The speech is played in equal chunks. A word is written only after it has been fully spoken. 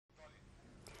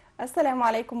Assalamu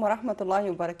alaikum wa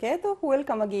rahmatullahi wa barakatuh.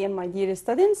 Welcome again, my dear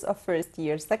students of first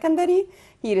year secondary.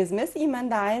 Here is Miss إيمان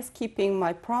دعاس keeping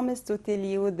my promise to tell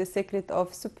you the secret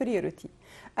of superiority.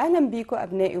 أهلا بيكم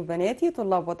أبنائي وبناتي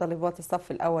طلاب وطالبات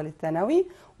الصف الأول الثانوي،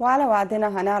 وعلى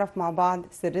وعدنا هنعرف مع بعض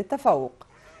سر التفوق.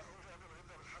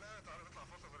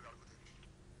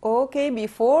 Okay,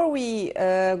 before we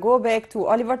go back to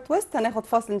Oliver Twist هناخد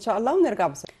فاصل إن شاء الله ونرجع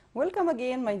بسرعة. Welcome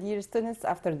again, my dear students,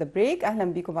 after the break. أهلا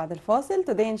بيكم بعد الفاصل.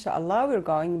 Today إن شاء الله we're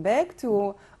going back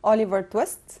to Oliver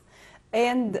Twist,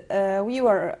 and we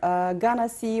were gonna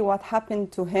see what happened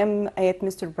to him at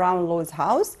Mr. Brownlow's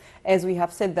house. As we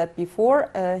have said that before,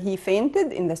 he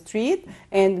fainted in the street,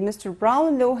 and Mr.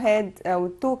 Brownlow had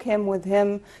took him with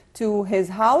him to his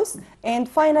house, and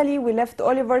finally we left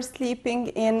Oliver sleeping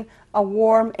in a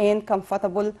warm and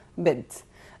comfortable bed.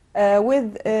 With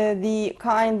the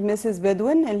kind Mrs.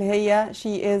 Bedouin اللي هي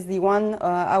she is the one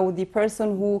أو the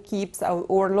person who keeps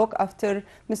or look after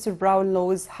Mr.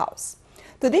 Brownlow's house.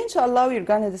 Today inshallah we're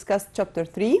going to discuss chapter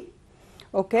 3,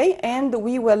 okay, and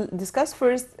we will discuss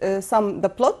first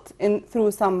the plot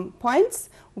through some points,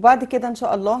 وبعد كده ان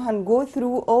شاء الله هنgo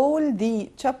through all the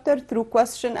chapter through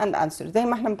question and answer زي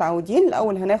ما احنا متعودين.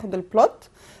 الاول هناخد البلوت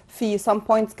في some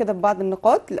points كده ببعض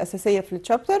النقاط الأساسية في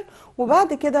الشابتر،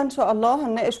 وبعد كده إن شاء الله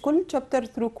هنناقش كل chapter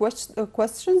through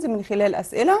questions من خلال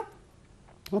أسئلة،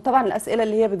 وطبعا الأسئلة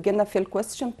اللي هي بتجيلنا في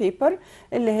question paper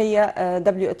اللي هي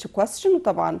WH question،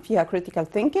 وطبعا فيها critical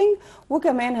thinking،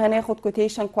 وكمان هناخد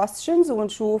quotation questions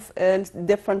ونشوف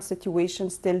different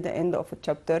situations till the end of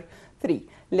chapter 3.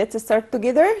 Let's start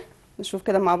together. نشوف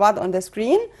كده مع بعض on the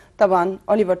screen. طبعا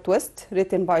Oliver Twist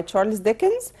written by Charles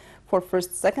Dickens for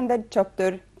first secondary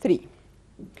chapter 3.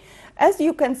 As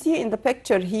you can see in the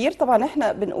picture here، طبعا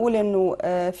احنا بنقول انه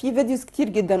في فيديوز كتير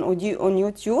جدا on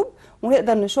يوتيوب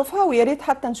ونقدر نشوفها، ويا ريت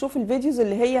حتى نشوف الفيديوز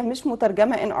اللي هي مش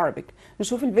مترجمه in Arabic،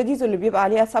 نشوف الفيديوز اللي بيبقى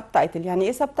عليها subtitle. يعني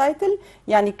ايه subtitle؟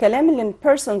 يعني الكلام اللي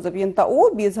persons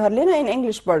بينطقوه بيظهر لنا in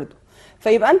English برضه.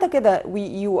 فيبقى انت كده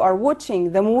you are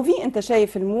watching the movie، انت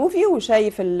شايف الموفي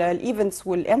وشايف الايفنتس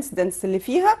والانسيدنتس اللي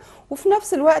فيها، وفي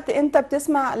نفس الوقت انت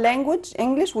بتسمع language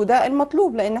English، وده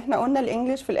المطلوب لان احنا قلنا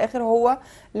الانجليش في الاخر هو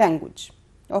language.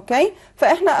 اوكي،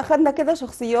 فاحنا اخدنا كده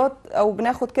شخصيات او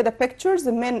بناخد كده pictures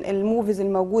من الموفيز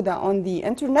الموجوده on the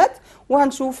internet،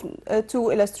 وهنشوف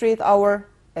to illustrate our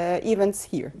events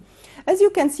here. As you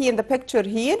can see in the picture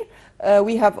here,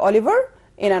 we have Oliver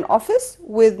in an office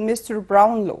with Mr.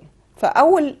 Brownlow.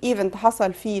 فأول event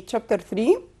حصل في chapter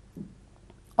 3،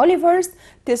 Oliver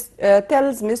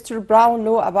tells Mr.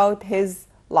 Brownlow about his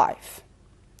life.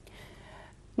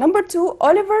 Number 2,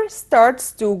 Oliver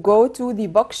starts to go to the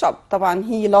bookshop. طبعا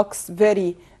he looks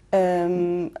very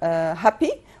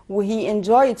happy, he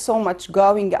enjoyed so much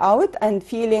going out and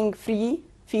feeling free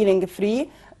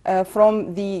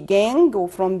from the gang or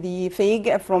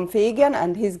from Fagin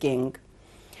and his gang.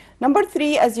 Number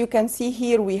 3, as you can see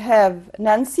here, we have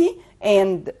Nancy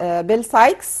and Bill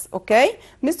Sikes. Okay,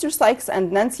 Mr. Sikes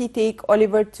and Nancy take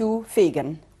Oliver to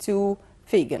Fagin.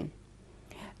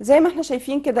 زي ما احنا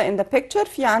شايفين كده in the picture،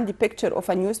 في عندي picture of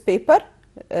a newspaper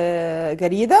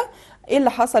جريدة. ايه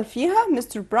اللي حصل فيها؟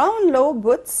 Mr. Brownlow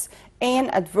puts an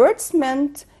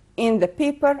advertisement in the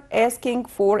paper asking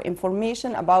for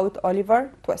information about Oliver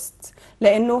Twist،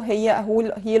 لأنه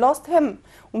he lost him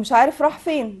ومش عارف راح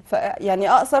فين. يعني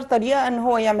أقصر طريقة إن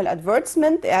هو يعمل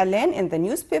advertisement إعلان in the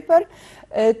newspaper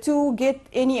to get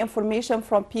any information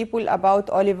from people about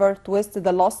Oliver Twist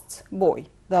the lost boy.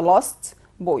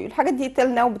 الحاجات دي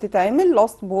till now بتتعمل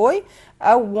lost boy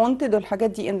أو wanted والحاجات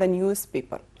دي in the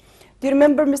newspaper. Do you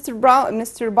remember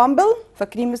Mr. Bumble؟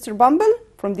 فاكرين Mr.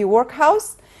 Bumble from the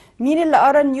workhouse؟ مين اللي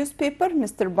قرا النيوزبيبر؟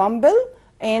 Mr. Bumble,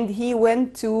 and he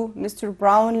went to Mr.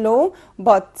 Brownlow,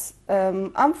 but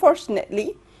unfortunately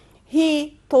he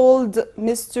told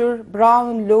Mr.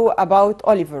 Brownlow about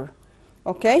Oliver.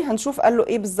 Okay, هنشوف قال له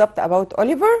ايه بالظبط about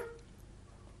Oliver.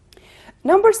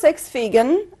 Number 6,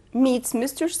 Fagin meets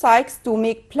Mr. Sikes to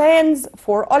make plans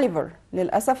for Oliver.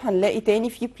 للأسف هنلاقي تاني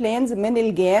في plans من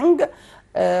الجانج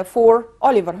for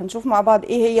Oliver. هنشوف مع بعض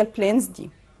ايه هي البلانز دي.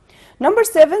 Number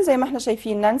 7 زي ما احنا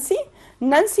شايفين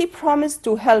Nancy promised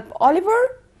to help Oliver.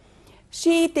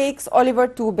 She takes Oliver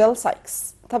to Bill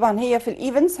Sikes. طبعا هي في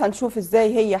الايفنتس هنشوف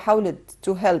ازاي هي حاولت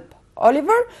to help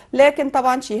Oliver، لكن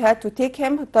طبعا she had to take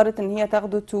him، اضطرت ان هي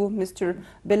تاخده to Mr.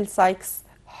 Bill Sikes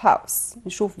house.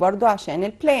 نشوف برضو عشان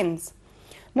البلانز.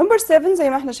 Number 7 زي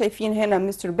ما احنا شايفين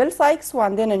هنا Mr. Bill Sikes،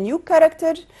 وعندنا new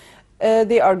character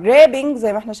they are grabbing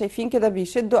زي ما احنا شايفين كده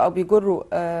بيشدوا او بيجروا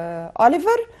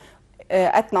Oliver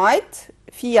at night.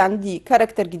 في عندي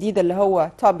كاركتر جديد اللي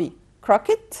هو توبي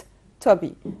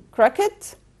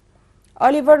كراكت.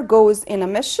 Oliver goes in a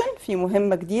mission في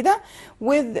مهمة جديدة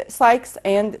with Sykes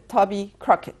and Toby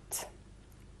Crockett.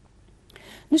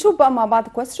 نشوف بقى مع بعض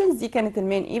questions. دي كانت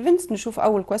المين ايفنتس. نشوف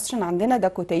اول question عندنا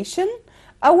ده quotation.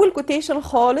 اول quotation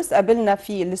خالص قابلنا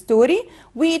في الستوري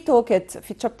we took it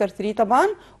في chapter 3 طبعا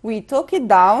we took it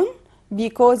down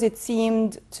because it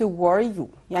seemed to worry you.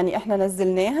 يعني احنا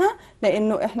نزلناها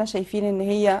لانه احنا شايفين ان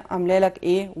هي عامله لك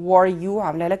ايه worry you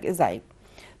عامله لك ازعاج.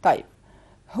 طيب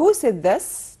who said this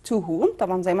to whom؟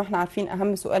 طبعا زي ما احنا عارفين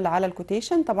اهم سؤال على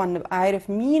الكوتيشن طبعا نبقى عارف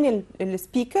مين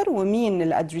السبيكر ومين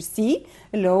الادريسي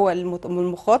اللي هو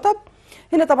المخاطب.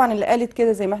 هنا طبعا اللي قالت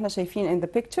كده زي ما احنا شايفين in the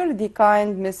picture دي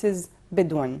kind Mrs.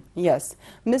 Bedouin. yes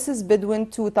Mrs.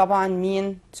 Bedouin to طبعا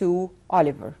مين to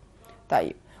Oliver.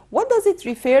 طيب what does it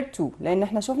refer to؟ لان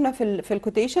احنا شفنا في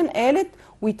الكوتيشن قالت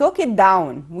we took it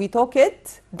down we took it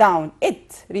down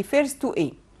it refers to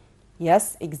ايه؟ yes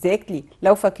exactly.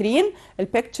 لو فاكرين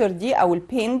البيكتشر دي او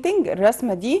البينتنج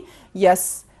الرسمه دي yes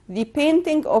the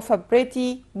painting of a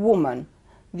pretty woman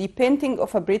the painting of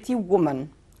a pretty woman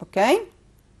اوكي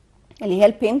اللي هي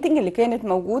البينتنج اللي كانت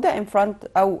موجوده in front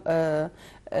او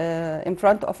in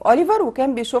front of Oliver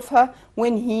وكان بيشوفها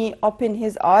when he opened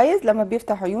his eyes لما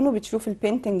بيفتح عيونه بتشوف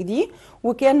البينتنج دي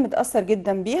وكان متأثر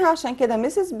جدا بيها عشان كده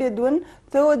مسز بيدوين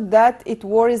thought that it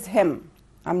worries him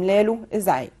عاملاله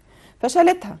ازعاج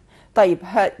فشالتها. طيب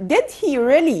did he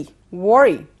really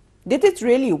worry did it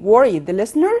really worry the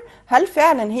listener؟ هل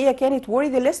فعلا هي كانت worry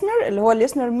the listener اللي هو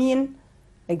listener مين؟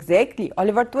 exactly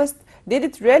Oliver Twist. did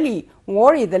it really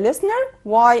worry the listener؟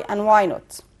 why and why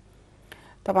not؟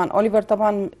 طبعا اوليفر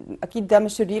طبعا اكيد ده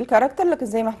مش الريل كاركتر لكن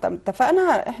زي ما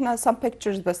اتفقنا احنا some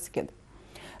pictures بس كده.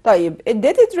 طيب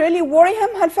did it really worry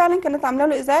him؟ هل فعلا كانت عامله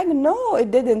له ازعاج؟ no it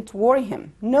didn't worry him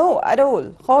no at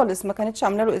all خالص ما كانتش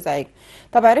عامله له ازعاج.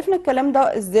 طب عرفنا الكلام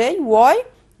ده ازاي؟ why؟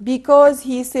 because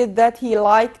he said that he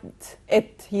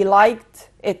liked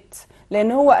it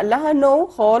لان هو قال لها no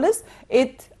خالص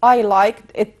I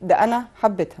liked it ده انا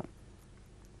حبيتها.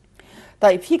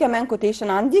 طيب في كمان quotation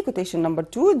عندي quotation number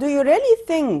 2 do you really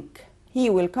think he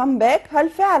will come back؟ هل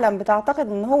فعلا بتعتقد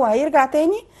ان هو هيرجع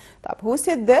تاني؟ طب who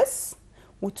said this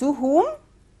و to whom؟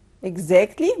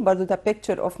 exactly برضو ده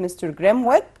picture of Mr.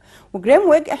 Grimwig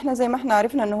وجريمويج احنا زي ما احنا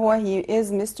عرفنا ان هو he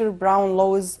is Mr.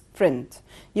 Brownlow's friend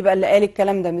يبقى اللي قال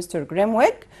الكلام ده Mr.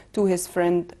 Grimwig to his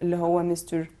friend اللي هو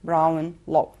Mr.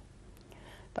 Brownlow.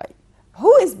 طيب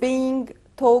who is being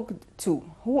talked to؟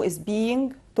 who is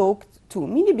being talked to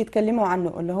مين اللي بيتكلموا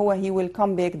عنه اللي هو he will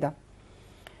come back ده؟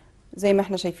 زي ما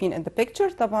احنا شايفين in the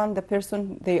picture طبعا the person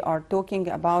they are talking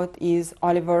about is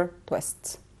Oliver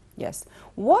Twist. yes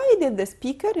why did the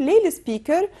speaker ليه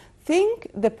السبيكر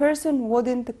think the person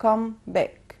wouldn't come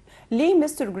back؟ ليه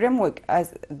مستر جريمويج as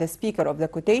the speaker of the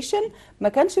quotation ما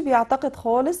كانش بيعتقد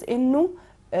خالص انه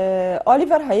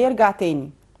أوليفر هيرجع تاني؟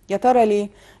 يا ترى ليه؟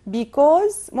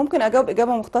 because ممكن اجاوب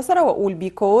اجابه مختصره واقول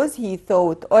because he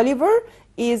thought Oliver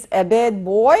is a bad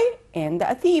boy and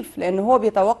a thief لان هو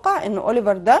بيتوقع ان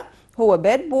أوليفر ده هو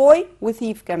bad boy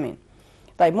وثيف كمان.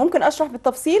 طيب ممكن اشرح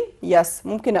بالتفصيل؟ yes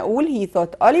ممكن اقول he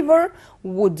thought Oliver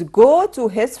would go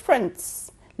to his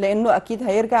friends لانه اكيد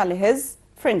هيرجع لهز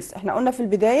friends. احنا قلنا في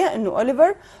البدايه انه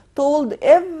Oliver told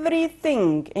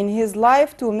everything in his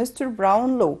life to Mr.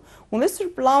 Brownlow ومستر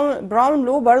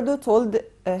براونلو برضو told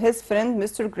his friend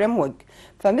Mr. Grimwig.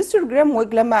 فمستر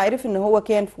جريمويج لما عرف ان هو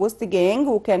كان في وسط جانج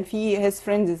وكان فيه his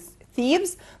friends thieves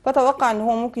فتوقع ان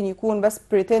هو ممكن يكون بس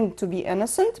pretend to be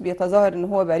innocent بيتظاهر ان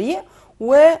هو بريء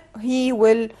و he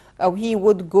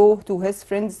would go to his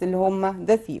friends اللي هم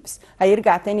the thieves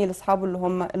هيرجع تاني لاصحابه اللي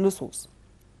هم اللصوص.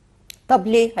 طب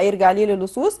ليه هيرجع ليه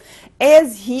للصوص؟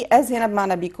 as هنا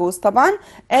بمعنى because طبعا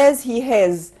as he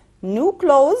has new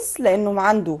clothes لانه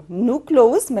عنده new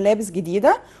clothes ملابس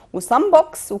جديده و some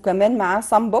box وكمان معاه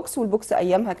some box والبوكس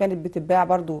ايامها كانت بتتباع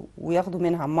برضو وياخدوا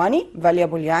منها money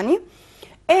valuable يعني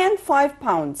and 5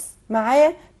 pounds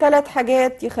معاه 3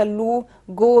 حاجات يخلوه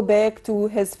go back to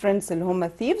his friends اللي هم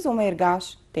thieves وما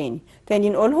يرجعش تاني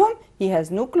نقولهم he has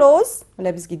new clothes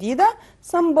ملابس جديده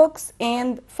some books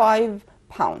and 5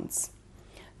 pounds.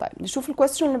 طيب نشوف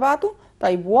الكويستشن اللي بعده.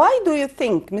 طيب why do you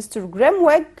think Mr.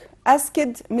 Grimwig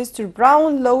asked Mr.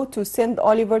 Brownlow to send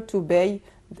Oliver to pay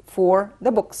for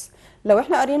the books؟ لو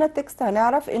احنا قرينا التكست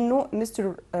هنعرف انه Mr.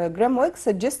 Grimwig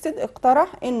suggested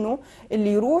اقترح انه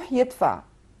اللي يروح يدفع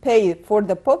pay for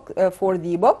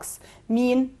the books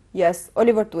مين؟ yes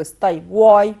Oliver Twist. طيب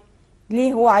why؟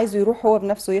 ليه هو عايزه يروح هو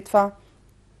بنفسه يدفع؟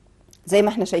 زي ما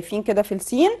احنا شايفين كده في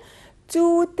السين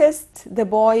to test the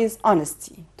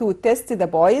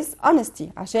boy's honesty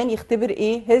عشان يختبر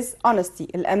ايه his honesty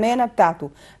الامانه بتاعته.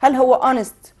 هل هو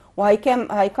honest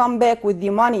وهيكم back with the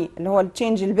money اللي هو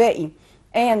التشينج الباقي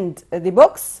and the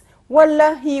books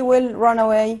ولا he will run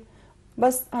away؟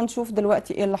 بس هنشوف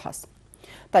دلوقتي ايه اللي حصل.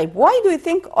 طيب why do you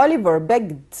think Oliver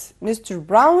begged Mr.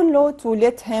 Brownlow to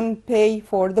let him pay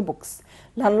for the books؟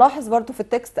 اللي هنلاحظ برضو في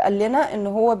التكست قال لنا ان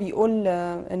هو بيقول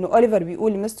ان اوليفر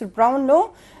بيقول لمستر براونلو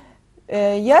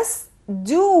yes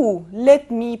do let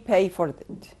me pay for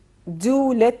it.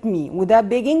 do let me، وده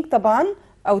begging طبعا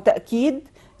او تأكيد،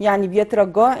 يعني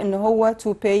بيترجاه ان هو to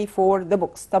pay for the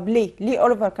books. طب ليه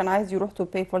اوليفر كان عايز يروح to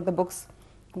pay for the books؟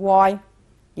 why؟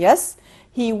 yes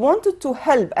he wanted to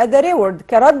help as a reward،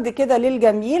 كرد كده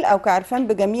للجميل او كعرفان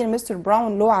بجميل مستر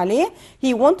براونلو عليه.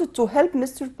 he wanted to help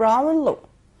Mr. Brownlow.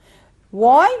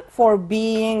 why؟ for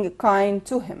being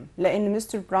kind to him، لان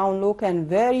مستر براونلو كان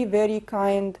very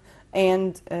kind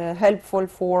and helpful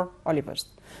for Oliver.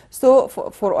 so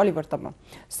for Oliver طبعا.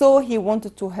 so he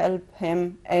wanted to help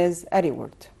him as a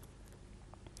reward.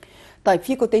 طيب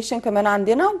في quotation كمان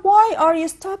عندنا why are you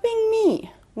stopping me؟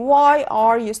 why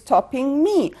are you stopping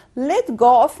me؟ let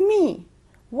go of me.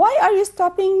 why are you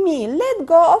stopping me؟ let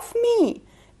go of me.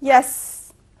 yes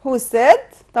who said؟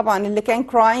 طبعا اللي كان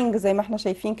crying زي ما احنا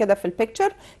شايفين كده في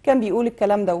البيكتشر كان بيقول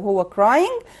الكلام ده وهو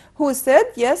crying. who said؟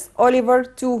 yes Oliver.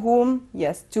 to whom؟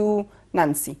 yes to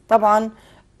Nancy. طبعا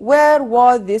where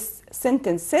was this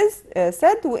sentence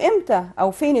said؟ وامتى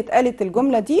او فين اتقالت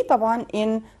الجملة دي؟ طبعا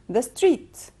in the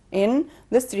street. in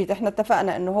the street. احنا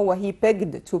اتفقنا ان هو he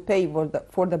begged to pay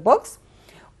for the books.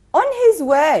 on his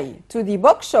way to the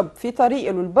bookshop، في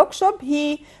طريقه للبوكشوب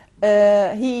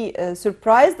he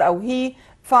surprised او he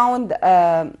found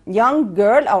a young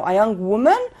girl او a young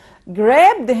woman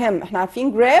grabbed him. احنا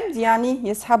عارفين grabbed يعني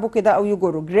يسحبه كده او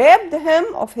يجره. grabbed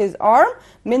him of his arm،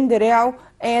 من دراعه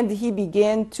and he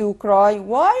began to cry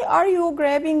why are you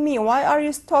grabbing me؟ why are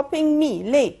you stopping me؟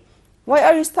 ليه؟ why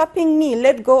are you stopping me؟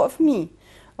 let go of me.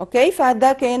 اوكي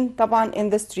فده كان طبعا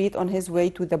in the street on his way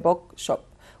to the bookshop.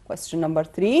 question number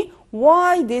 3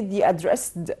 why did the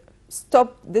addressed stop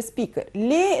the speaker؟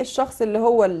 ليه الشخص اللي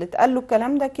هو اللي اتقال له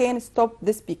الكلام ده كان stop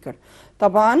the speaker؟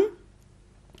 طبعا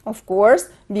of course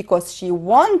because she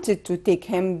wanted to take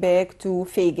him back to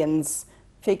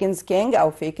Fagin's king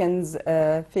او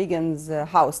Fagin's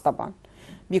house. طبعا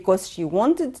because she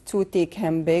wanted to take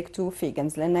him back to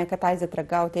Fagin's، لانها كانت عايزه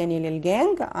ترجعه تاني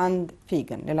للجانج عند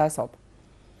فيجن للعصابه.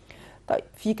 طيب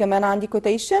في كمان عندي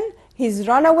quotation he's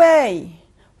run away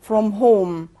from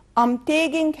home I'm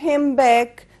taking him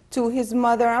back to his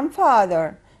mother and father.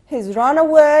 he's run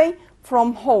away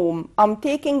from home I'm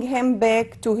taking him back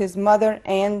to his mother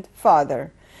and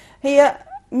father. هي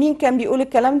مين كان بيقول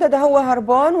الكلام ده؟ ده هو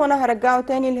هربان وانا هرجعه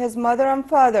تاني ل his mother and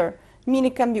father. مين اللي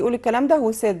كان بيقول الكلام ده؟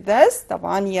 who said this؟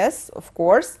 طبعا yes of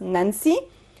course Nancy.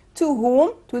 to whom؟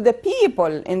 to the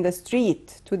people in the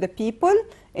street. to the people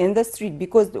in the street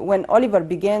because when Oliver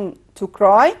began to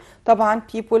cry طبعا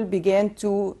people began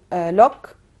to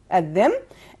look at them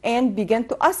and began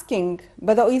to asking،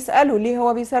 بدأوا يسألوا ليه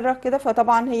هو بيصرخ كده.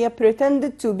 فطبعا هي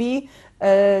pretended to be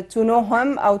to know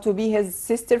him أو to be his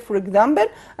sister for example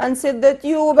and said that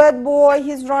you bad boy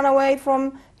he's run away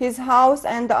from his house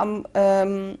and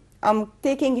I'm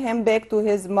taking him back to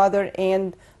his mother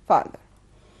and father.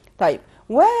 طيب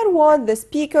where was the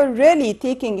speaker really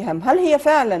taking him؟ هل هي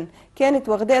فعلا كانت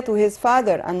واخداه to his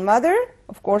father and mother؟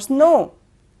 of course no.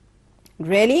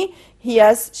 really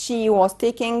yes she was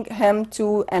taking him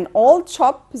to an old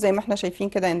shop زي ما احنا شايفين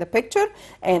كده in the picture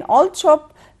an old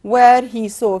shop where he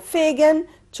saw Fagin,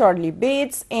 Charlie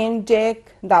Bates and Jack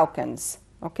Dawkins.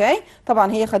 اوكي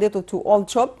طبعا هي خدته to old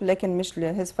shop لكن مش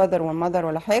ل his father and mother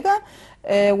ولا حاجه.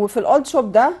 وفي الاولد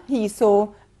شوب ده he saw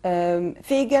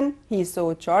Fagin, he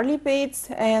saw Charlie Bates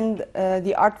and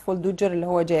the artful dodger اللي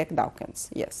هو Jack Dawkins.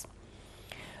 yes.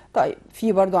 طيب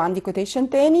في برضو عندي quotation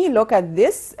تاني look at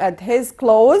this at his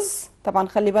clothes. طبعا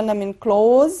خلي بالنا من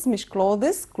clothes مش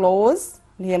clothes. clothes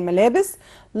اللي هي الملابس.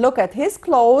 look at his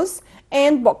clothes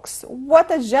and books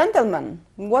what a gentleman.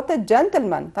 what a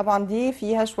gentleman طبعا دي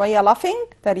فيها شوية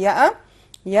laughing تريقة.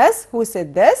 yes who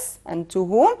said this and to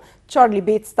whom؟ Charlie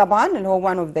Bates طبعا اللي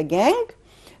هو one of the gang.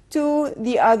 to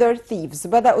the other thieves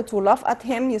بدأوا to laugh at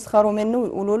him يسخروا منه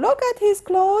ويقولوا look at his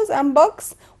clothes and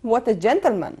books what a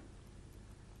gentleman.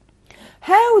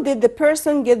 how did the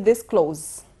person get this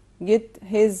clothes؟ get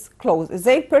his clothes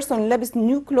ازاي البيرسون اللي لابس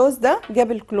new clothes ده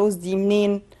جاب الكلوز دي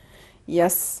منين؟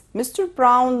 yes Mr.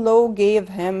 Brownlow gave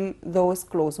him those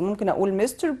clothes. ممكن اقول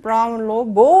Mr. Brownlow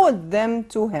bought them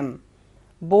to him.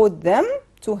 bought them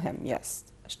to him yes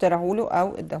اشتراهوله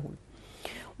او اداهوله.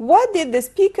 what did the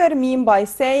speaker mean by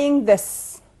saying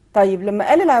this؟ طيب لما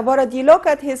قال العبارة دي look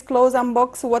at his clothes and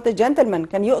books what a gentleman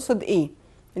كان يقصد ايه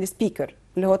السبيكر؟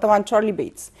 اللي هو طبعا تشارلي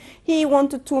بيتس. He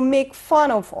wanted to make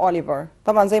fun of Oliver.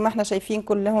 طبعا زي ما احنا شايفين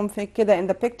كلهم في كده in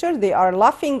the picture they are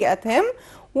laughing at him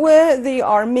و they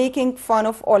are making fun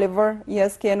of Oliver.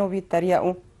 Yes كانوا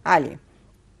بيتريقوا عليه.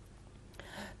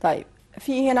 طيب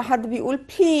في هنا حد بيقول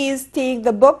please take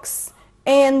the books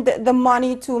and the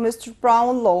money to Mr.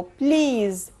 Brownlow.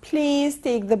 Please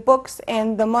take the books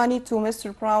and the money to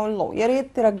Mr. Brownlow. يا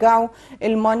ريت ترجعوا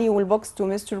الماني والبوكس to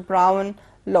Mr.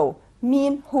 Brownlow.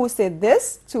 مين who said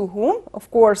this? To whom?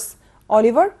 Of course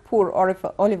Oliver. Poor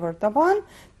Oliver طبعا.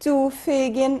 To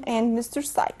Fagin and Mr.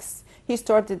 Sykes. He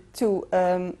started to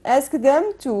ask them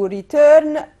to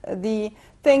return the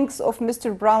things of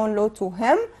Mr. Brownlow to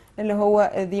him اللي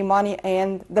هو the money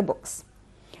and the books.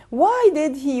 Why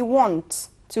did he want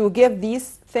to give these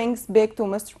things back to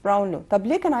Mr. Brownlow? طب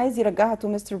ليه كان عايز يرجعها to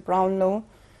Mr. Brownlow?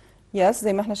 Yes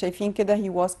زي ما احنا شايفين كده he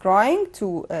was crying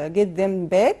to get them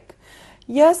back.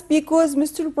 Yes because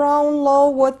Mr. Brownlow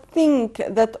would think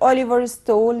that Oliver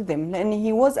stole them. لأن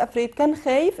he was afraid كان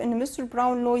خايف إن Mr.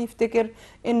 Brownlow يفتكر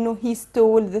إنه he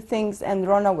stole the things and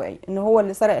run away. إنه هو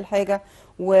اللي سرق الحاجة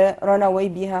و run away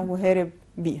بيها وهرب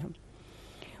بيها.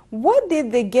 What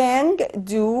did the gang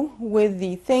do with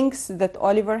the things that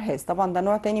Oliver has? طبعا ده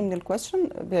نوع تاني من الكويشن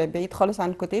بعيد خالص عن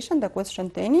الكوتيشن ده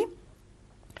كويشن تاني.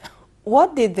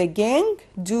 What did the gang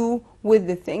do with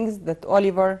the things that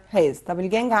Oliver has? طب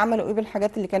الجانج عملوا ايه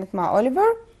بالحاجات اللي كانت مع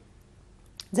أوليفر؟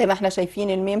 زي ما احنا شايفين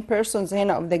المين بيرسونز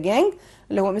هنا of the gang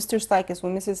اللي هو مستر سايكس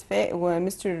ومسز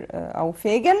ومستر او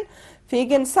فيجن.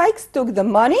 سايكس took the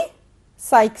money.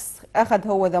 سايكس اخذ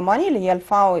هو the money اللي هي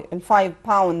ال 5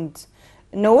 pound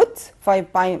note 5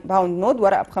 pound note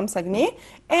ورقة ب5 جنيه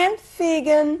and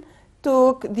Fagin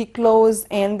took the clothes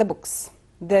and the books.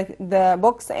 the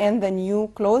books and the new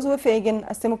clothes وفاجن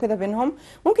قسموا كده بينهم.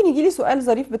 ممكن يجي لي سؤال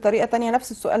ظريف بطريقة تانية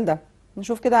نفس السؤال ده.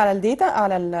 نشوف كده على الداتا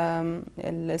على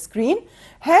السكرين.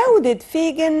 How did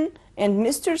Fagin and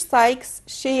Mr. Sykes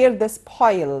share the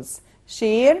spoils?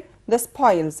 Share the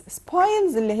spoils.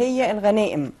 spoils اللي هي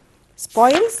الغنائم.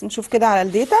 spoils نشوف كده على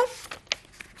الداتا.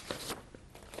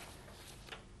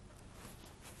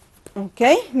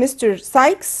 Okay, Mr.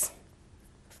 Sykes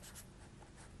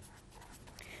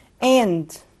and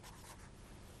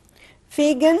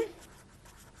Fagin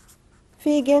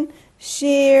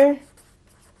share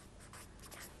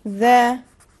the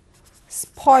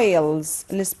spoils.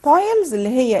 السبويلز اللي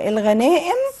هي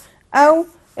الغنائم او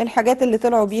الحاجات اللي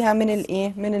طلعوا بيها من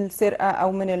الايه من السرقه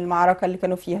او من المعركه اللي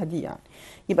كانوا فيها دي يعني.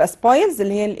 يبقى spoils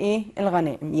اللي هي الايه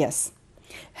الغنائم. yes.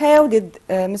 How did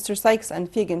Mr. Sykes and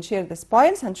Fagin share the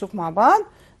spoils? هنشوف مع بعض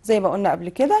زي ما قلنا قبل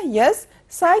كده. Yes,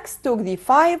 Sykes took the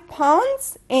 5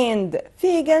 pounds and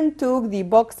Fagin took the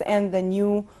box and the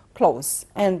new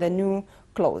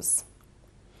clothes.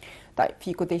 طيب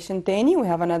في quotation تاني. We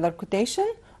have another quotation.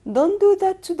 Don't do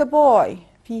that to the boy.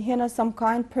 في هنا some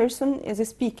kind person is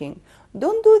speaking.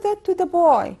 Don't do that to the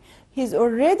boy. He's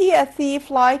already a thief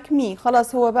like me.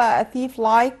 خلاص هو بقى a thief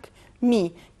like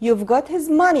me. You've got his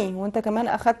money وانت كمان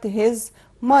اخدت his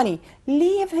money.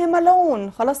 Leave him alone.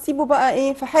 خلاص سيبه بقى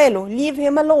ايه في حاله. Leave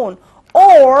him alone.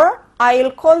 Or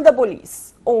I'll call the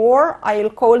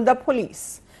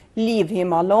police. Leave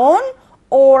him alone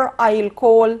or I'll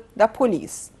call the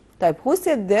police. طيب who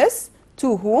said this?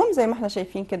 To whom? زي ما احنا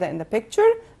شايفين كده in the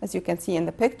picture. As you can see in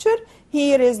the picture.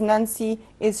 Here is Nancy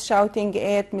is shouting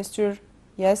at Mr.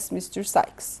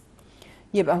 Sykes.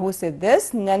 يبقى who said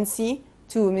this? Nancy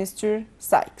to Mr.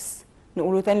 Sykes.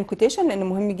 نقوله تاني الكوتيشن لأنه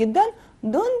مهم جدا.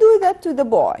 Don't do that to the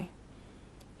boy.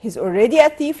 He's already a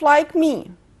thief like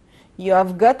me. You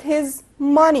have got his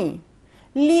money.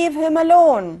 Leave him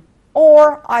alone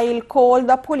or I'll call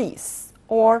the police.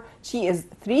 Or she is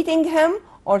threatening him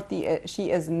or she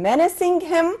is menacing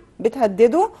him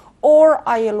بتهدده or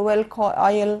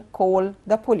I'll call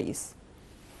the police.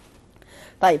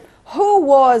 طيب who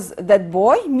was that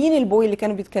boy؟ مين البوي اللي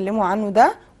كانوا بيتكلموا عنه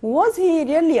ده؟ Was he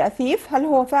really a thief؟ هل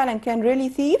هو فعلا كان really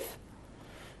thief؟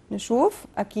 نشوف.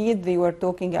 أكيد they were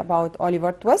talking about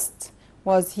Oliver Twist.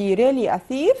 Was he really a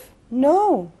thief؟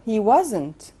 No, he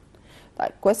wasn't.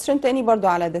 طيب question تاني برضو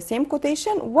على the same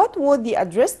quotation. What would the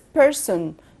addressed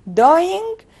person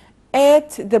dying at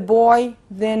the boy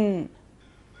then?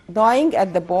 Dying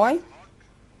at the boy.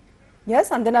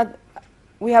 Yes, عندنا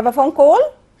we have a phone call.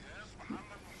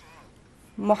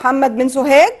 محمد من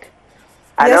سوهاج.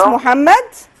 Yes,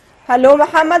 محمد. Hello,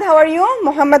 محمد. How are you?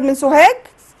 محمد من سوهاج.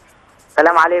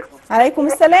 السلام عليكم. عليكم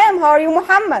السلام. How are you,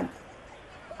 محمد?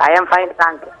 I am fine,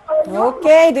 thank you.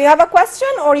 Okay, do you have a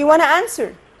question or you want to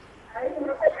answer?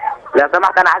 لو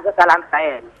سمحت أنا عايز أسأل عن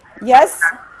سؤال. Yes.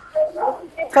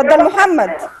 اتفضل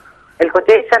محمد.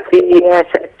 الكوتيشن في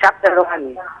chapter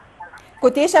 1.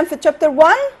 Quotation في chapter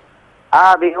 1.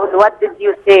 بيقول what did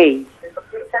you say.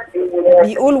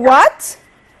 بيقول what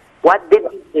What did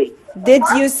you say. did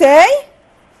you say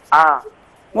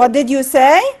what did you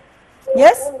say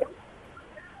yes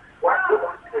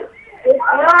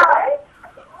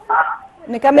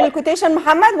نكمل الكوتيشن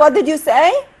محمد. what did you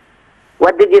say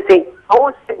What did you say. Who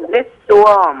said this to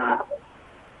whom.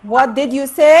 what did you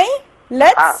say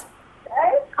let's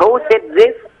Who said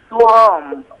this to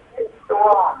whom.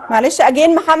 معلش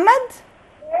again محمد.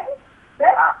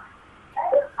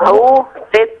 Who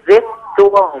said this to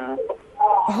whom.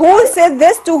 who said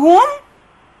this to whom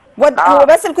what هو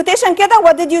بس الكوتيشن كده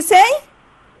what did you say.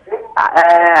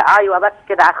 ايوه بس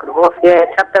كده اخره، هو في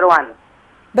chapter 1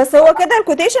 بس هو كده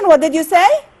الكوتيشن what did you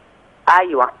say.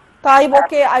 ايوه. طيب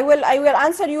اوكي I will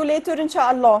answer you later ان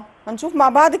شاء الله. هنشوف مع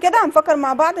بعض كده، هنفكر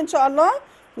مع بعض ان شاء الله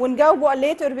ونجاوبه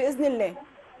later باذن الله.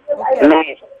 اوكي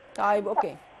ماشي. طيب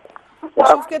اوكي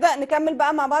نشوف كده نكمل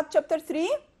بقى مع بعض chapter 3.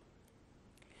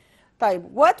 طيب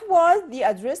what was the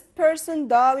addressed person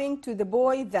doing to the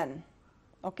boy then.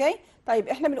 اوكي طيب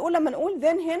احنا بنقول لما نقول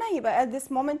then هنا يبقى at this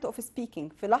moment of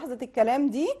speaking، في لحظة الكلام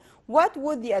دي what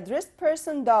would the addressed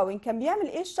person doing، كان بيعمل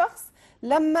ايه الشخص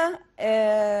لما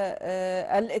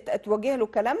اتوجه له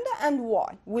الكلام ده and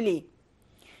why وليه.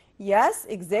 yes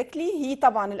exactly he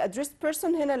طبعا ال addressed person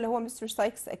هنا اللي هو Mr.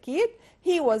 Sykes أكيد.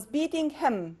 he was beating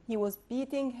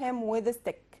him with a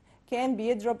stick، كان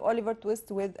بيضرب أوليفر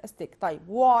تويست with a stick. طيب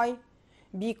why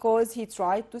because he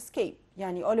tried to escape،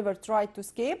 يعني أوليفر tried to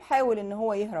escape حاول إن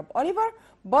هو يهرب أوليفر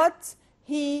but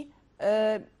he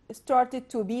started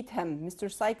to beat him. Mr.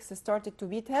 Sykes started to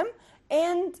beat him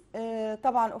and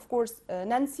طبعا of course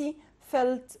Nancy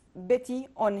felt pity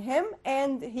on him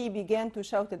and he began to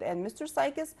shout at Mr.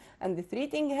 Sykes and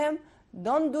threatening him,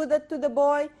 don't do that to the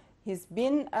boy, he's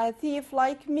been a thief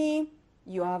like me,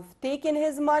 you have taken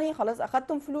his money، خلاص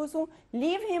أخدتم فلوسه،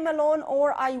 leave him alone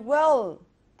or I will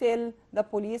tell the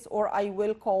police or I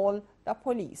will call the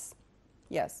police.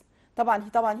 yes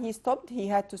طبعا he stopped، he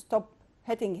had to stop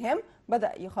hitting him،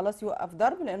 بدأ خلاص يوقف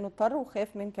ضرب لأنه اضطر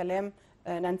وخاف من كلام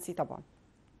نانسي طبعا.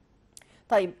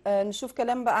 طيب نشوف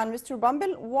كلام بقى عن مستر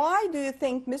بامبل. why do you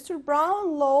think Mr.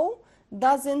 Brownlow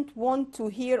doesn't want to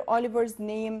hear Oliver's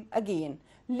name again.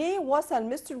 ليه وصل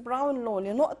مستر براونلو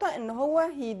لنقطة إن هو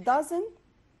he doesn't.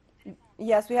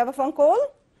 yes we have a phone call.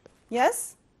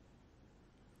 yes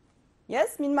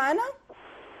مين معانا؟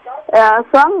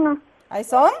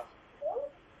 عصام.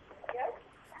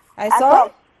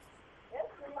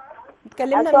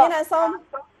 اتكلمنا منين عصام؟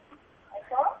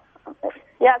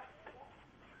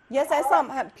 Yes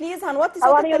عصام بليز هنوطي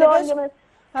صوت التلفزيون،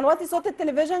 هنوطي صوت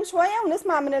التلفزيون شوية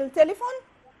ونسمع من التليفون.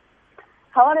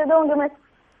 How are you doing, miss?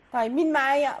 طيب مين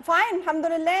معايا؟ fine الحمد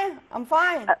لله I'm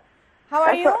fine. how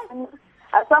are you؟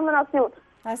 عصام من أسيوط.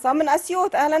 عصام من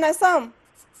أسيوط، أهلا عصام.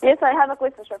 Yes, I have a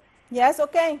question, sir. yes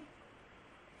okay.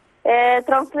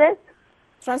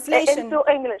 Translation into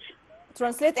English.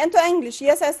 Translate into English.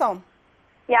 yes عصام.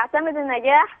 يعتمد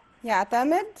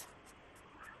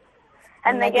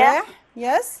النجاح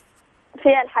yes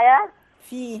في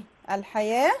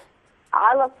الحياة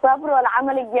على الصبر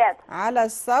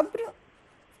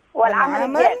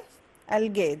والعمل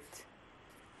الجاد.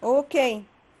 اوكي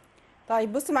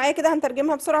طيب بص معايا كده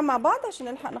هنترجمها بسرعة مع بعض عشان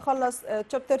نلحق نخلص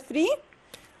chapter 3.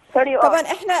 طبعا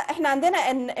احنا عندنا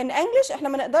in English احنا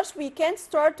ما نقدرش we can't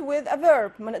start with a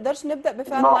verb، ما نقدرش نبدأ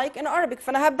بفعل like in Arabic،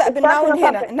 فانا هبدأ بالنون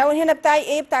هنا. النون هنا بتاعي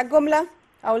ايه بتاع الجملة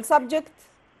او السبجكت؟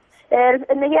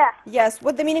 النجاح. yes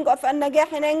what the meaning of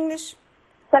النجاح in English؟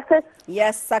 success.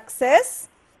 yes success.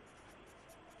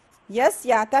 yes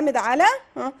يعتمد على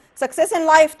success in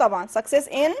life طبعا success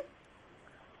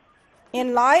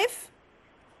in life.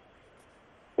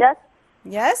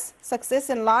 yes success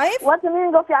in life. What's the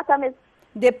meaning of يعتمد؟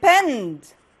 depend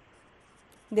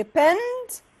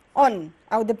on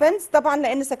او depends طبعا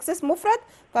لان success مفرد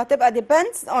فهتبقى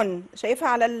depends on. شايفها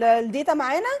على الداتا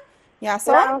معانا يا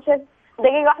عصام؟ لا مش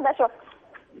دقيقة واحدة اشوف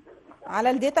على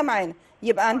الداتا معانا.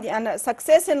 يبقى عندي انا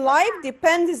success in life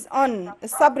depends on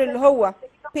الصبر اللي هو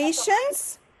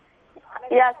patience.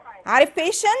 yes. عارف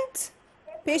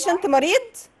patient مريض؟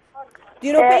 do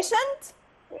you know patient؟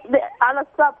 على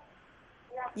الصبر.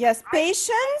 yes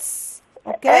patience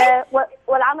okay.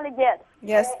 والعمل الجاد.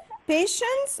 yes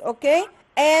patience okay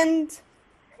and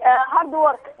hard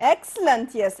work.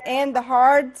 excellent yes and the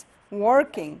hard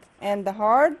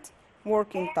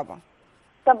working طبعا.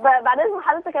 طب بعد اذن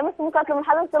حضرتك يا مس ممكن اطلب من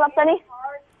حضرتك طلب تاني؟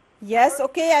 yes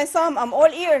okay يا عصام I'm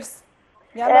all ears.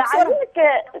 يلا بسرعة. عايزينك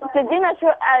تدينا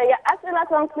اسئله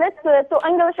translate to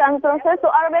English and translate to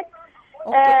Arabic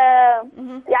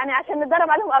يعني عشان نتدرب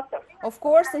عليهم اكتر. اوف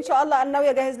كورس ان شاء الله انا ناويه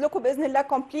اجهز لكم باذن الله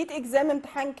كومبليت اكزام،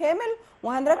 امتحان كامل،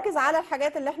 وهنركز على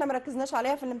الحاجات اللي احنا ما ركزناش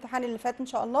عليها في الامتحان اللي فات ان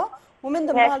شاء الله، ومن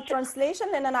ضمنها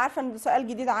الترانسليشن لان انا عارفه ان ده سؤال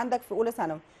جديد عندك في اولى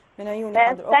ثانوي. من عيوني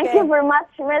حاضر. Thank you very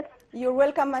much, Miss. You're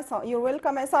welcome my son. You're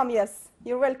welcome my son. Yes,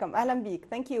 you're welcome. اهلا بيك.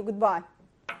 Thank you. Goodbye.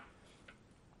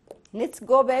 Let's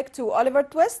go back to Oliver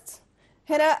Twist.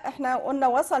 هنا احنا قلنا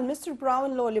وصل مستر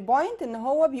براونلو لبوينت ان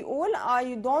هو بيقول I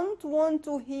don't want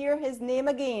to hear his name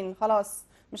again. خلاص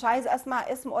مش عايز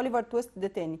اسمع اسم اوليفر تويست ده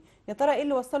تاني. يا ترى ايه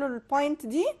اللي وصله للبوينت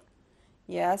دي؟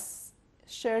 يس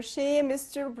شيرشي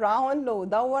مستر براونلو،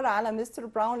 دور على مستر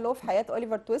براونلو في حياة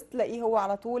اوليفر تويست تلاقيه هو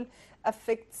على طول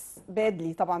affects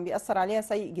badly، طبعا بيأثر عليها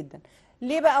سيء جدا.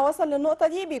 ليه بقى وصل للنقطة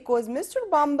دي؟ because Mr.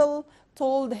 Bumble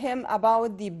told him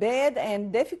about the bad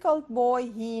and difficult boy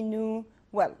he knew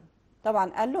well.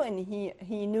 طبعا قال له ان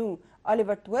he knew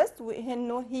Oliver Twist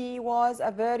وانه he was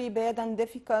a very bad and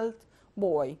difficult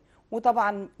boy.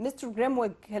 وطبعا مستر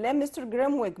جريمويج، كلام مستر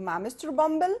جريمويج مع مستر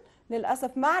بامبل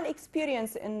للاسف مع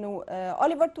الاكسبيرينس انه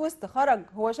اوليفر تويست خرج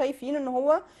هو شايفين ان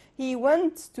هو he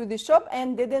went to the shop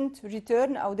and didn't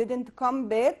return او didn't come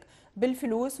back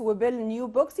بالفلوس وبالنيو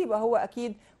بوكس، يبقى هو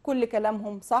اكيد كل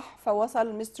كلامهم صح.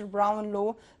 فوصل مستر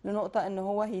براونلو لنقطه ان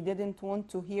هو he didn't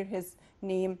want to hear his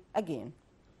name again.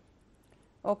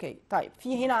 اوكي طيب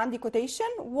في هنا عندي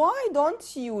quotation why don't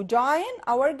you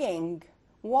join our gang.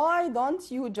 why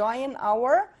don't you join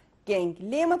our gang.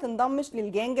 ليه ما تنضمش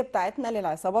للجانج بتاعتنا،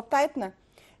 للعصابة بتاعتنا.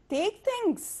 take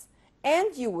things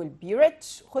and you will be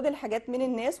rich. خد الحاجات من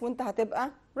الناس وانت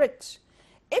هتبقى rich.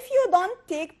 if you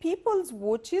don't take people's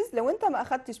watches، لو انت ما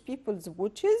اخدتش people's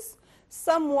watches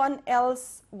someone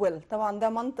else will. طبعا ده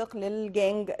منطق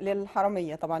للجانج،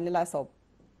 للحرامية طبعا، للعصابة.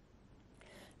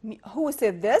 who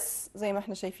said this زي ما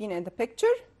احنا شايفين in the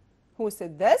picture. who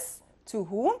said this to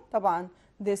whom. طبعا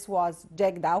this was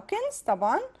Jack Dawkins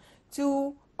طبعا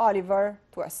to Oliver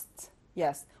Twist.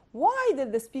 yes. why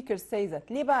did the speaker say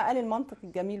that. ليه بقى قال المنطق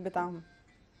الجميل بتاعهم.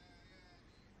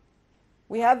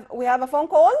 we have a phone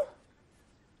call.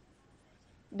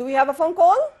 do we have a phone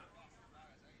call.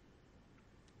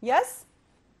 yes.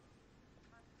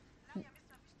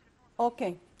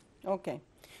 okay.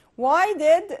 Why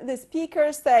did the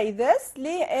speaker say this.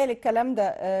 ليه قال الكلام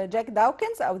ده جاك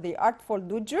داوكنز أو the artful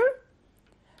dodger.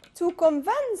 to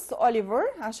convince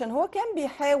Oliver، عشان هو كان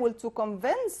بيحاول to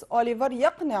convince Oliver،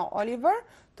 يقنع Oliver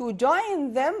to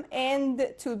join them and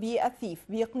to be a thief.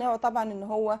 بيقنعه طبعا ان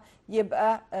هو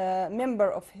يبقى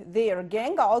member of their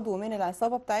gang، عضو من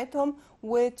العصابة بتاعتهم،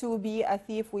 و to be a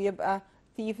thief ويبقى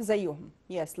thief زيهم.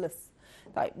 yes listen.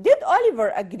 طيب did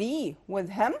Oliver agree with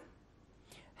him.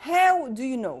 How do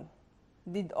you know.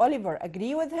 did Oliver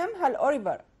agree with him. هل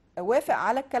أوليفر وافق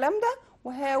على الكلام ده.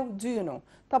 و how do you know.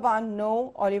 طبعا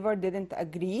no Oliver didn't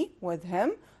agree with him.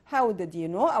 how did you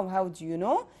know أو how do you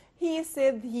know. he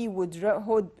said he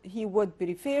would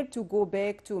prefer to go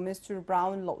back to Mr.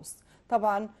 Brownlow's.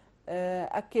 طبعا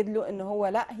أكد له إن هو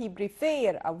لا he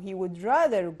prefer أو he would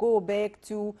rather go back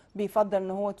to، بيفضل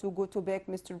إن هو to go to back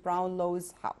Mr.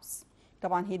 Brownlow's house.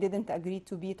 طبعا he didn't agree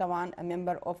to be طبعا a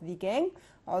member of the gang،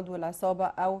 عضو العصابة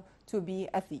أو to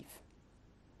be a thief.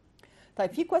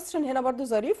 طيب في question هنا برضو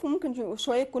ظريف وممكن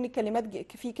شوية تكون الكلمات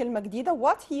في كلمة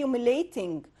جديدة.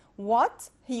 what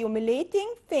humiliating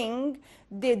thing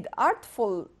did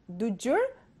artful dodger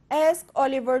ask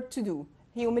Oliver to do.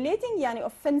 humiliating يعني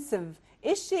offensive.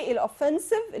 ايه الشيء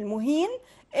الاوفنسيف المهين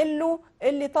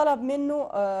اللي طلب منه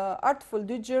artful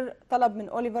dodger، طلب من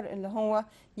أوليفر اللي هو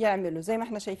يعمله. زي ما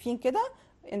احنا شايفين كده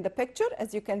in the picture as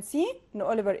you can see ان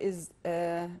Oliver is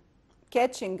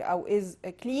catching أو is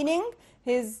cleaning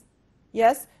his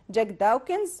yes Jack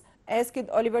Dawkins asked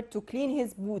Oliver to clean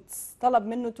his boots. طلب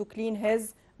منه to clean his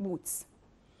boots.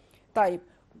 طيب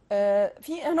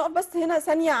في هنقف بس هنا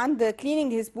ثانية عند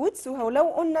cleaning his boots. ولو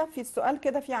قلنا في السؤال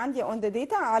كده في عندي on the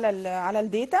data على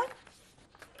الداتا.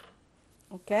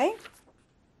 اوكي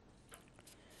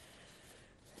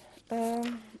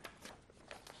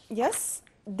yes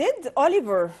did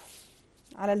Oliver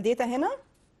على الداتا هنا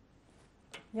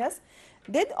yes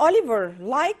did Oliver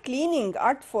like cleaning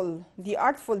the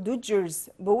artful dodger's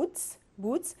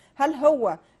boots. هل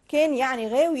هو كان يعني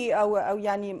غاوي او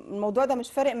يعني الموضوع ده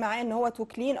مش فارق معاه ان هو to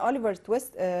clean Oliver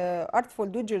Twist artful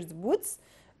dodger's boots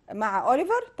مع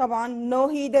أوليفر. طبعا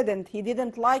no he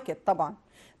didn't like it طبعا.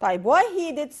 طيب why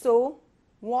he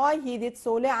did so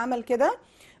ليه عمل كده.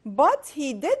 but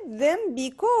he did them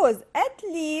because at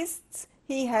least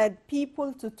he had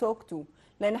people to talk to.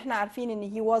 لان احنا عارفين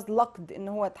ان he was locked، ان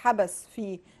هو اتحبس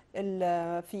في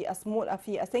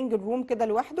في سنجل روم كده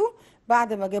لوحده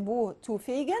بعد ما جابوه تو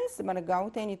فيجنز، ما رجعوه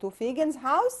تاني تو فيجنز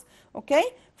هاوس. اوكي،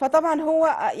 فطبعا هو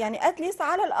يعني اتليست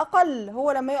على الاقل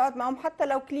هو لما يقعد معاهم حتى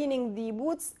لو كليننج دي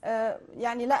بوتس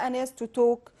يعني لقى ناس تو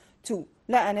توك تو،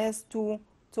 لقى ناس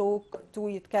تو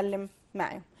يتكلم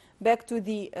معاهم. back to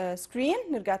the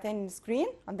screen، نرجع تاني للسكرين.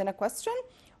 عندنا question: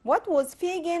 what was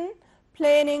Fagin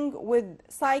planning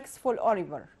with Sykes for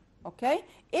Oliver؟ اوكي،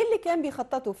 ايه اللي كان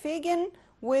بيخططه فيجن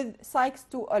with Sykes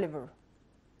to Oliver؟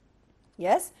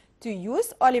 yes, to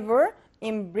use Oliver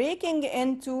in breaking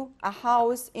into a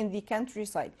house in the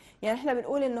countryside. يعني احنا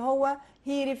بنقول ان هو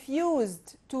he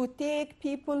refused to take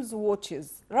people's watches،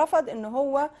 رفض ان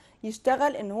هو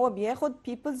يشتغل ان هو بياخد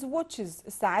people's watches،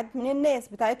 الساعات من الناس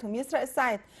بتاعتهم، يسرق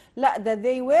الساعات. لا، ده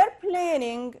they were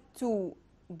planning to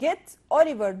get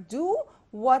Oliver do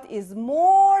what is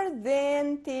more than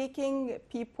taking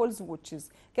people's watches.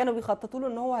 كانوا بيخططوا له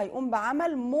ان هو هيقوم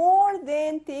بعمل more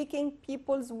than taking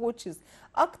people's watches،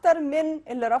 اكتر من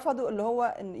اللي رفضوا اللي هو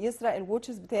ان يسرق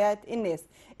الواتشز بتاعت الناس.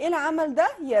 ايه العمل ده؟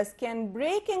 yes، كان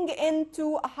breaking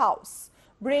into a house.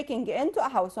 breaking into a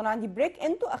house، وانا عندي break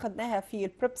into اخدناها في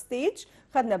البريب ستيج،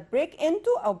 خدنا break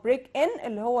into او break in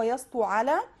اللي هو يسطو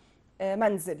على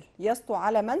منزل، يسطو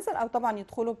على منزل، او طبعا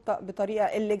يدخلوا بطريقه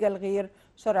illegal غير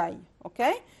شرعيه.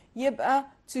 اوكي، يبقى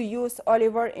to use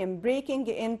Oliver in breaking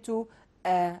into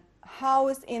a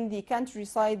house in the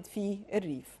countryside في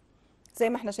الريف زي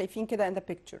ما احنا شايفين كده in the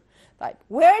picture. طيب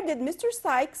where did Mr.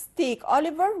 Sykes take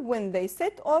Oliver when they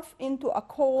set off into a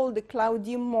cold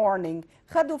cloudy morning؟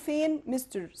 خدوا فين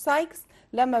مستر سايكس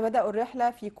لما بدأوا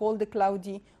الرحلة في cold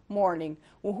cloudy morning؟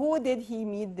 وهو did he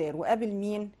meet there؟ وقابل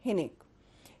مين هناك؟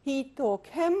 He took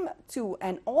him to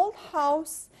an old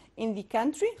house in the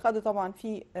country. خدوا طبعا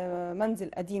في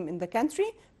منزل قديم in the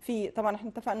country. في طبعا احنا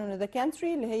اتفقنا ان the country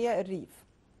اللي هي الريف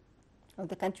او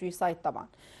the countryside طبعا.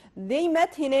 They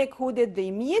met هناك. who did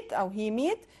they meet او he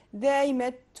meet؟ they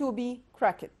met Toby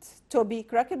Crockett. Toby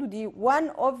Crockett ودي one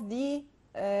of the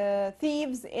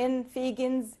thieves in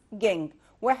Fagin's gang،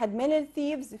 واحد من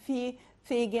الثيفز في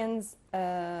Fagin's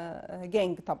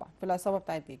gang طبعا، في العصابة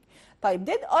بتاعت gang. طيب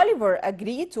did Oliver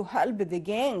agree to help the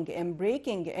gang in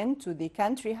breaking into the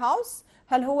country house؟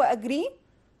 هل هو agree؟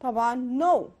 طبعا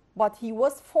no، but he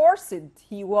was forced.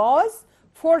 he was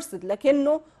forced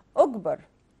لكنه أجبر.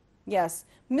 yes.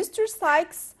 Mr.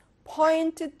 Sykes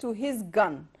pointed to his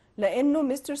gun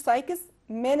لأنه Mr. Sykes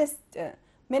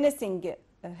menacing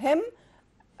him،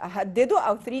 هدده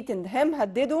أو threatened him،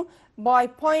 هدده by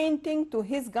pointing to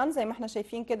his gun زي ما احنا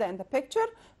شايفين كده in the picture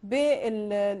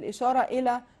بالإشارة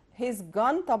إلى his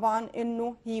gun، طبعا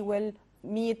إنه he will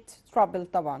meet trouble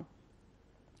طبعا.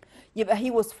 يبقى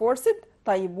he was forced.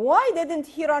 طيب why didn't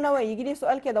he run away؟ يجي لي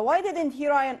سؤال كده why didn't he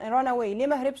run away؟ ليه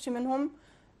ما هربش منهم؟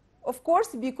 Of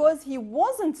course because he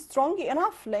wasn't strong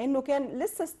enough، لأنه كان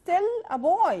لسه still a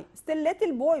boy، still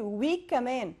little boy، weak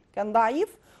كمان، كان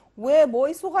ضعيف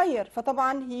وبوي صغير،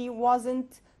 فطبعا he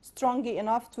wasn't strong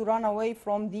enough to run away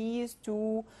from these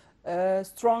two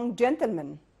strong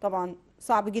gentlemen. طبعا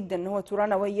صعب جدا ان هو to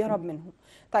run away يهرب منهم.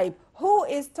 طيب who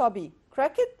is Toby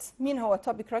Crockett؟ مين هو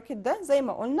توبي كراكيت ده؟ زي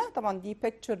ما قلنا طبعا دي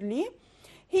picture ليه.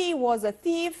 he was a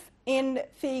thief in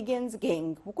Fagin's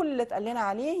gang، وكل اللي اتقال لنا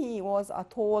عليه he was a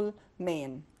tall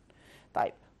man.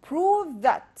 طيب prove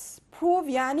that، prove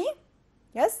يعني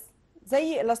yes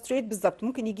زي illustrate بالظبط.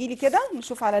 ممكن يجي لي كده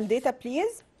نشوف على الداتا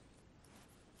بليز،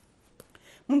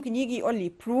 ممكن يجي يقول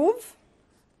لي prove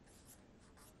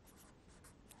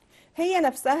هي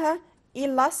نفسها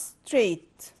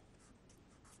illustrate.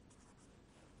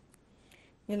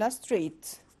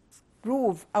 illustrate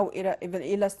prove أو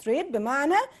illustrate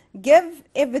بمعنى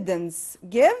give evidence.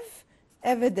 give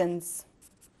evidence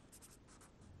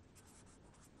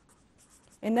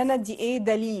ان انا ادي ايه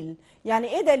دليل. يعني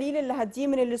ايه دليل اللي هديه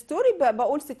من الستوري؟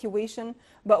 بقول situation،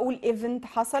 بقول event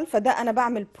حصل، فده انا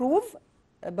بعمل prove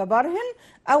ببرهن،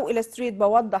 او illustrate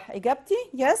بوضح اجابتي.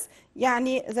 yes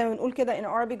يعني زي ما بنقول كده in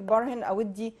Arabic برهن او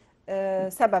ادي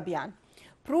سبب. يعني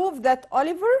prove that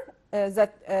Oliver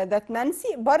that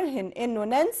Nancy، برهن انه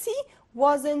نانسي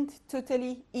wasn't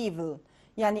totally evil.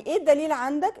 يعني ايه الدليل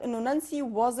عندك انه نانسي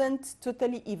wasn't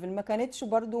totally evil؟ ما كانتش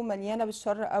برضو مليانه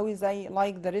بالشر قوي زي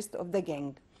like the rest of the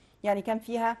gang. يعني كان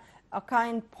فيها a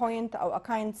kind point او a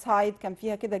kind side، كان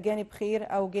فيها كده جانب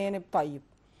خير او جانب طيب.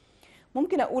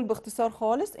 ممكن اقول باختصار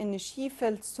خالص ان she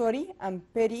felt sorry and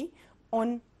pity on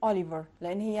Oliver،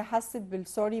 لان هي حست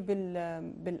بالسوري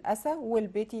بالاسى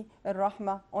والبيتي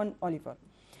الرحمه on Oliver.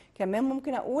 كمان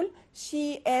ممكن اقول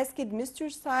she asked Mr.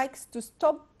 Sykes to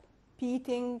stop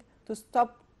beating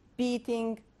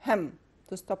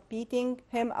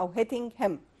him او hitting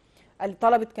him.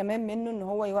 طلبت كمان منه ان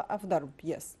هو يوقف ضرب.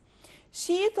 yes.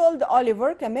 She told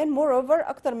Oliver كمان moreover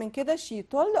أكتر من كده she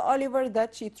told Oliver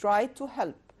that she tried to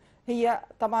help. هي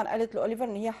طبعا قالت لأوليفر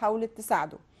إن هي حاولت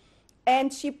تساعده.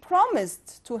 And she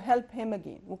promised to help him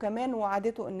again. وكمان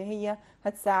وعدته إن هي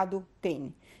هتساعده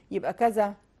تاني. يبقى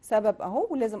كذا سبب أهو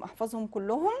ولازم أحفظهم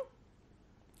كلهم.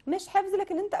 مش حفظ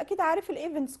لكن انت اكيد عارف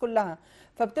الايفنتس كلها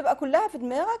فبتبقى كلها في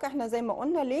دماغك. احنا زي ما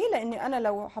قلنا ليه؟ لان انا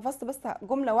لو حفظت بس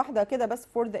جمله واحده كده بس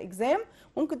فور ذا اكزام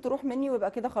ممكن تروح مني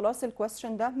ويبقى كده خلاص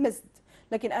الكويستشن ده ميسد.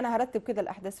 لكن انا هرتب كده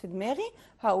الاحداث في دماغي.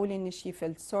 هقول ان she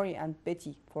felt sorry and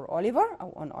pity for Oliver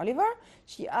او on Oliver.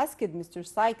 She asked Mr.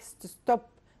 Sykes to stop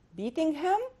beating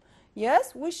him. Yes,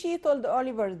 she told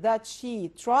Oliver that she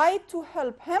tried to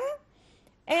help him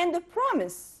and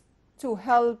promised to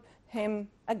help him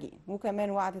again.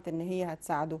 وكمان وعدت ان هي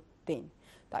هتساعده تاني.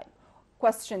 طيب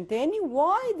question تاني.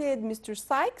 Why did Mr.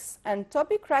 Sykes and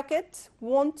Toby Crackit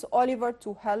want Oliver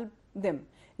to help them?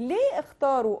 ليه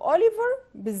اختاروا Oliver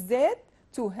بالذات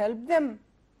to help them؟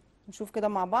 نشوف كده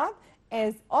مع بعض.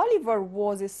 As Oliver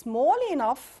was small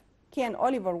enough كان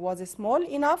Oliver was small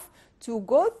enough to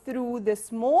go through the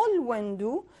small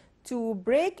window to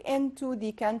break into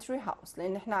the country house.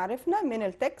 لان احنا عرفنا من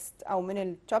التكست او من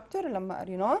الشابتر لما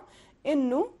قريناه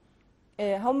انه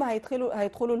هم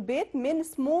هيدخلوا البيت من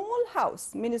small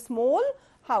house من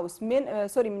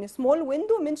small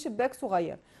window من شباك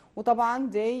صغير.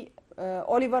 وطبعا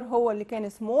اوليفر هو اللي كان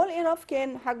small enough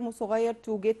كان حجمه صغير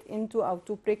to get into او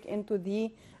to break into the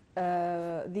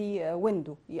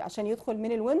window عشان يدخل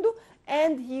من الويندو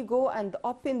and he go and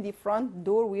open the front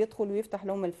door ويدخل ويفتح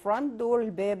لهم الفرونت دور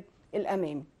الباب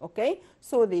الامامي. اوكي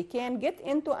so they can get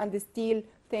into and steal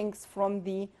things from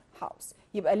the house.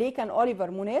 يبقى ليه كان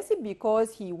اوليفر مناسب؟ because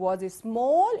he was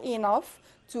small enough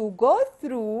to go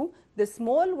through the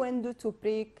small window to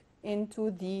break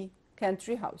into the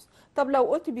country house. طب لو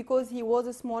قلت because he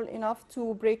was small enough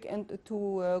to break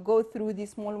into go through the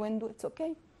small window it's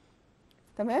okay.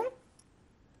 تمام؟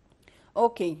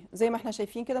 اوكي زي ما احنا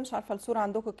شايفين كده مش عارفه الصوره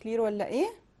عندكم كلير ولا ايه؟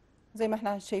 زي ما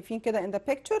احنا شايفين كده in the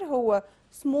picture هو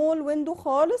small window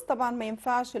خالص. طبعا ما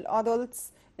ينفعش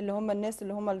الادلتس اللي هم الناس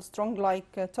اللي هم السترونج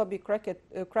لايك توبي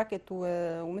كراكت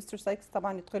ومستر سايكس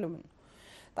طبعا يدخلوا منه.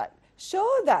 طيب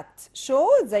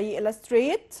show زي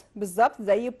illustrate بالظبط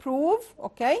زي prove.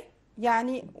 اوكي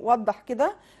يعني وضح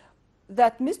كده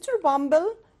that Mr.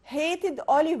 Bumble hated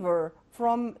Oliver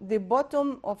from the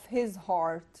bottom of his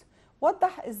heart.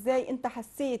 وضح ازاي انت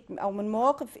حسيت او من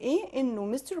مواقف ايه انه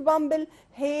مستر بامبل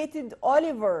hated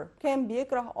Oliver كان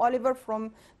بيكره Oliver from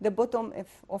the bottom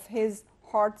of his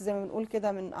heart زي ما بنقول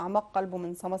كده من اعماق قلبه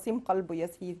من صماصيم قلبه. yes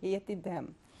he hated him.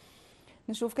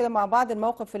 نشوف كده مع بعض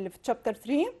الموقف اللي في chapter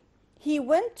 3. He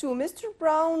went to Mr.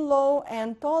 Brownlow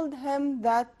and told him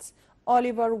that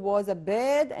Oliver was a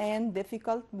bad and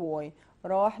difficult boy.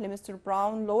 راح لمستر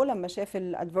براونلو لما شاف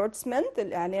الادفيرتسمنت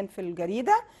الاعلان في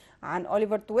الجريده عن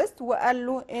اوليفر تويست وقال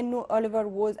له انه Oliver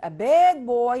was a bad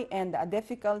boy and a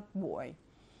difficult boy.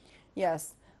 Yes.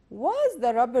 Was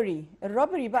the robbery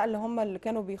الرابري بقى اللي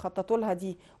كانوا بيخططوا لها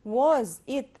دي was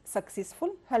it successful؟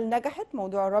 هل نجحت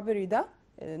موضوع الرابري ده؟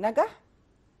 نجح؟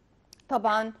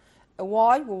 طبعا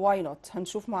why و why not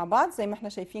هنشوف مع بعض زي ما احنا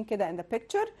شايفين كده in the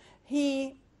picture.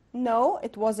 No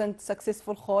it wasn't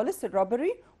successful خالص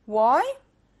الرابري. Why?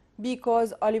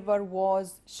 Because Oliver was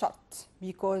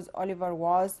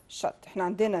shot. احنا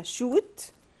عندنا shoot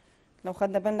لو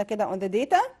خدنا بالنا كده on the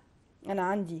data. انا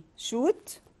عندي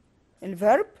shoot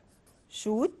الفيرب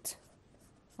shoot.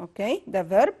 اوكي ده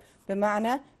فيرب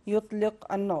بمعنى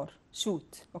يطلق النار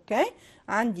shoot. اوكي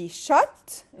عندي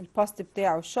shot الباست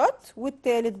بتاعه shot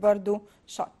والتالت برضو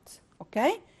shot.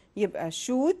 اوكي يبقى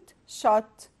shoot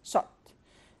shot.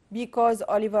 because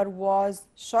Oliver was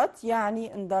shot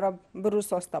يعني انضرب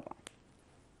بالرصاص طبعا.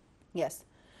 yes.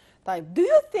 طيب do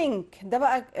you think ده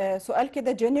بقى سؤال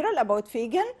كده general about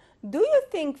Fagin. do you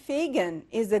think Fagin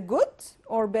is a good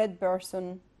or bad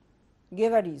person?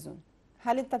 give a reason.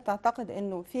 هل انت بتعتقد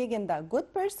انه Fagin ده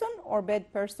good person or bad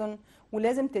person؟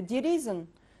 ولازم تدي reason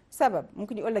سبب.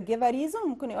 ممكن يقول لك give a reason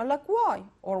ممكن يقول لك why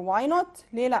or why not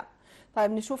ليه لا.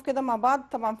 طيب نشوف كده مع بعض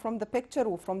طبعا from the picture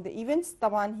و from the events.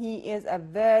 طبعا he is a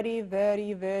very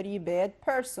very very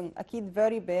bad person. أكيد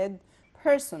very bad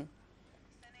person.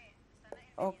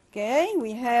 Okay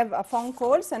we have a phone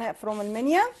call. سناء from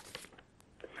المنيا.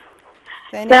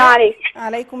 السلام عليكم.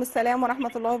 عليكم السلام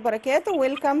ورحمة الله وبركاته.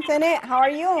 Welcome سناء. How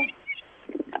are you?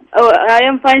 Oh, I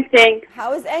am fine, thanks.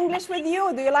 How is English with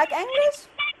you? Do you like English?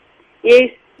 Yes.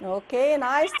 Okay,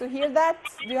 nice to hear that.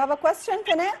 Do you have a question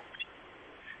سناء?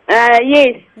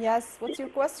 Yes. Yes. What's your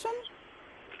question?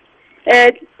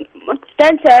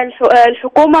 تنشأ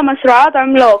الحكومة مشروعات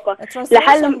عملاقة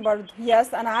translation برضه.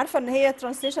 يس انا عارفه ان هي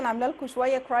translation عامله لكم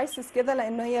شويه كرايسيس كده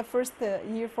لانه هي first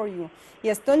year for you.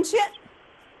 يس تنشئ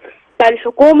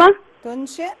الحكومه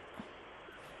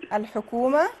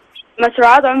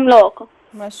مشروعات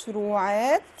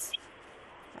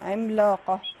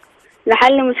عملاقة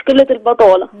لحل مشكلة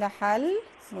البطالة.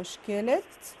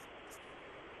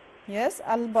 يس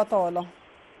البطاله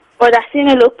وتحسين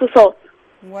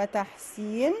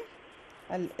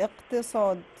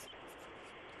الاقتصاد.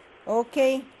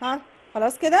 اوكي ها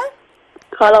خلاص كده.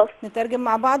 خلاص نترجم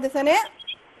مع بعض ثناء.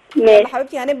 ماشي. يلا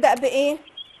حبيبتي هنبدأ بإيه؟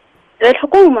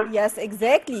 الحكومة. Yes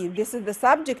exactly this is the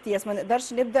subject. Yes ما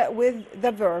نقدرش نبدأ with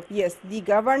the verb. Yes the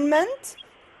government.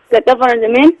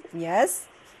 Yes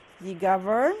the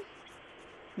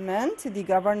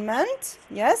government.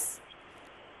 Yes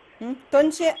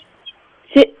تنشئ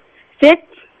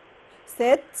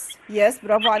sets. Yes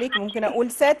برافو عليك. ممكن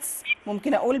أقول sets،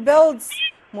 ممكن أقول builds،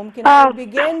 ممكن أقول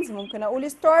begins، ممكن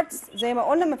أقول starts. زي ما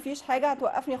قلنا مفيش حاجة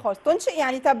هتوقفني خالص. تنشئ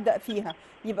يعني تبدأ فيها،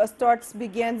 يبقى starts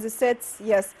begins sets.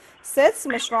 yes sets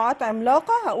مشروعات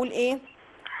عملاقة. هقول إيه؟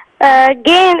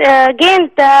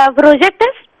 gained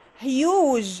projects.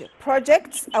 huge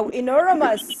projects أو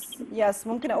enormous. yes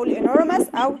ممكن أقول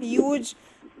enormous أو huge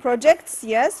projects.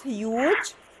 yes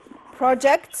huge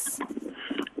projects.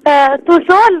 to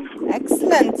solve.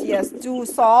 excellent. yes to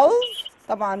solve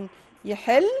طبعا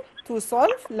يحل. to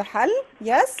solve لحل.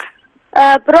 yes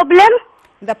problem.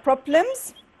 the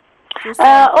problems to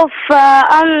solve. of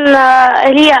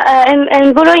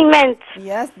employment.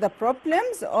 yes the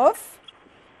problems of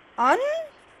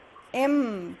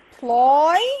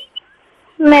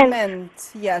unemployment.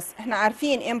 yes احنا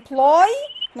عارفين employ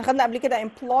احنا خدنا قبل كده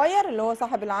employer اللي هو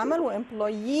صاحب العمل و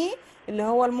employee اللي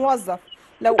هو الموظف.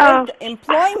 لو قلت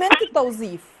employment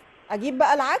التوظيف اجيب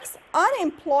بقى العكس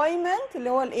unemployment اللي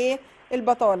هو الايه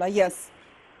البطالة. yes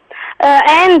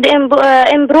and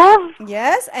improve.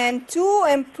 yes and to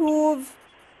improve.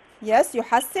 yes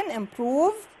يحسن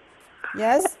improve.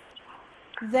 yes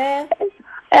the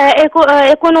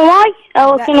economy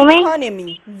أو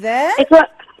economy. the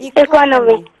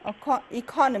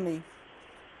economy.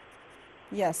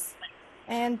 yes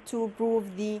and to improve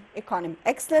the economy.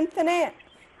 excellent ثناء.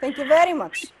 thank you very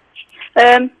much.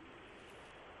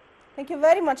 thank you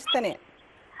very much ثناء.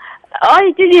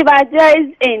 تيجي بعدها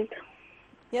is end.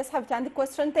 yes حبيبتي عندك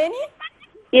question تاني؟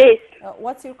 yes.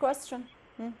 what's your question؟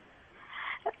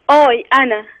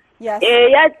 أنا. yes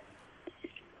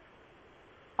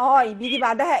بيجي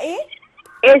بعدها ايه؟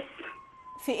 اس.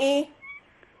 في ايه؟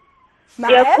 مع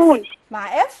يكون. F؟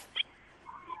 مع F؟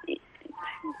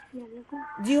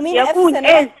 do you mean F يكون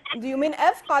ثناء؟ S. do you mean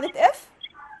F قاعدة F؟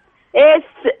 اس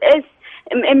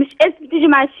مش اس بتيجي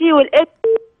مع السي والاس.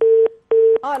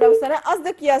 لو ثناء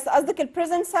قصدك yes قصدك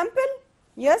البريزنت سامبل.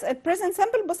 يس البريزنت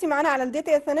سامبل. بصي معانا على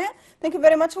الداتا يا ثناء. ثانك يو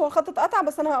فيري ماتش. هو الخط اتقطع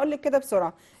بس انا هقول لك كده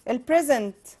بسرعه.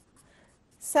 البريزنت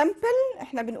سامبل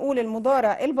احنا بنقول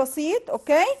المضارع البسيط.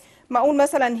 اوكي ما اقول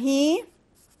مثلا he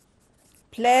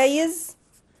plays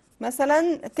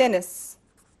مثلا تنس.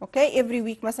 اوكي every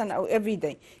week مثلا او every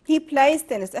day he plays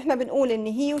tennis. احنا بنقول ان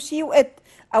he و she و it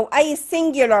او اي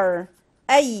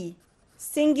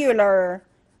singular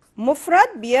مفرد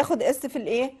بياخد اس في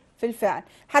الايه في الفعل.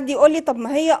 حد يقول لي طب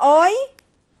ما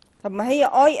هي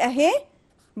اي اهي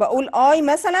بقول اي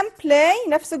مثلا play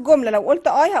نفس الجمله. لو قلت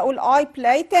اي هقول اي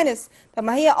play tennis. طب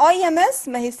ما هي اي يا مس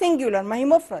ما هي singular ما هي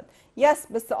مفرد. يس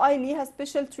بس اي ليها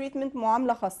special treatment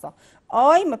معامله خاصه.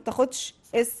 اي ما بتاخدش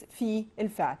اس في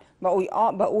الفعل.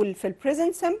 بقول في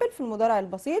البريزنت سمبل في المضارع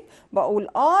البسيط بقول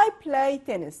I play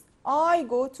tennis I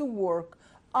go to work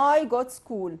I go to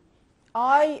school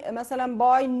I مثلا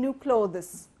buy new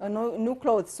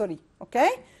clothes sorry. اوكي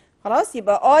خلاص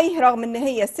يبقى I رغم ان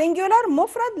هي singular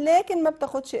مفرد لكن ما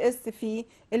بتاخدش اس في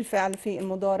الفعل في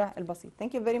المضارع البسيط. Thank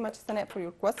you very much ثناء for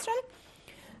your question.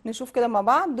 نشوف كده مع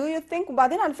بعض. do you think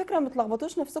وبعدين على فكره ما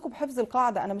تلخبطوش نفسكم بحفظ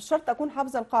القاعده. انا مش شرط اكون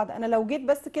حافظه القاعده. انا لو جيت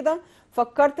بس كده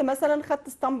فكرت مثلا خدت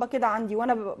اسطمبه كده عندي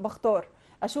وانا بختار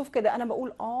اشوف كده انا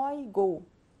بقول I go.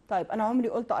 طيب انا عمري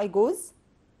قلت I goes؟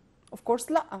 of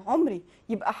course لا عمري.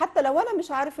 يبقى حتى لو انا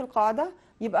مش عارف القاعده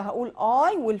يبقى هقول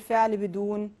I والفعل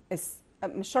بدون اس.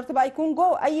 مش شرط بقى يكون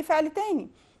جو اي فعل تاني.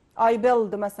 I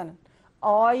build مثلا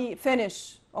I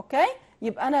finish. اوكي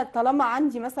يبقى انا طالما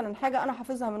عندي مثلا حاجه انا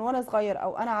حافظها من وانا صغير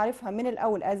او انا عارفها من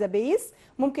الاول as a base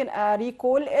ممكن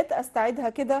ريكول ات استعيدها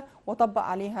كده واطبق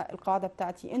عليها القاعده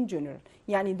بتاعتي in general.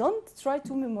 يعني don't try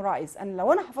to memorize. انا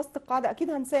لو انا حفظت القاعده اكيد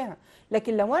هنساها.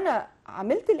 لكن لو انا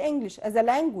عملت الانجليش as a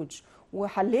language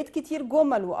وحليت كتير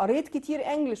جمل وقريت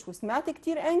كتير انجليش وسمعت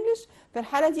كتير انجليش في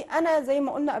الحاله دي انا زي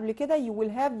ما قلنا قبل كده you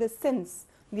will have the sense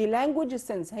دي language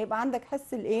sense، هيبقى عندك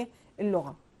حس الايه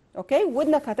اللغه. اوكي،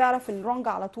 ودنك هتعرف الرونج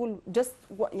على طول،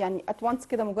 just يعني at once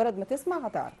كده مجرد ما تسمع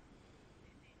هتعرف.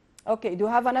 اوكي، do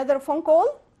you have another phone call؟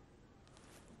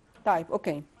 طيب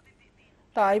اوكي.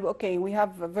 طيب اوكي we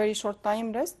have a very short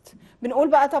time rest. بنقول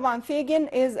بقى طبعا Fagin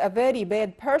is a very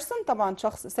bad person، طبعا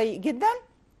شخص سيء جدا.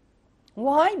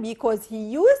 Why? Because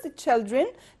he used children،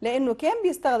 لأنه كان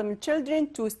بيستخدم children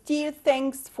to steal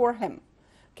things for him.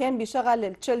 كان بيشغل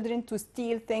ال children to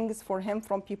steal things for him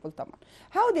from people طبعا.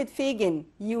 How did Fagin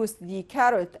use the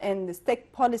carrot and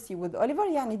stick policy with Oliver؟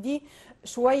 يعني دي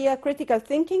شوية critical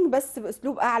thinking بس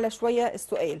بأسلوب أعلى شوية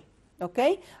السؤال.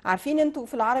 اوكي، عارفين انتوا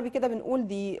في العربي كده بنقول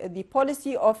the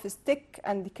policy of stick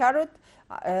and carrot،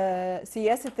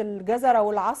 سياسة الجزرة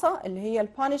والعصا اللي هي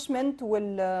البانشمنت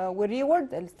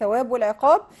والريورد، الثواب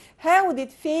والعقاب. How did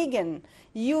Fagin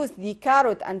use the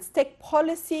carrot and stick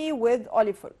policy with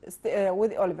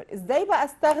Oliver؟ ازاي بقى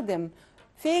استخدم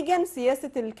فيجن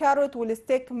سياسة الكاروت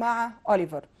والستيك مع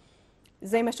أوليفر؟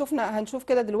 زي ما شفنا هنشوف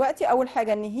كده دلوقتي. أول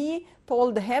حاجة إن he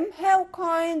told him how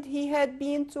kind he had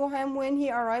been to him when he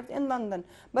arrived in London.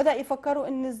 بدأ يفكروا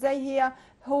إن إزاي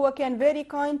هو كان very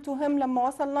kind to him لما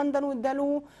وصل لندن،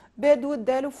 واداله bed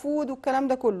واداله food والكلام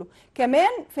ده كله. كمان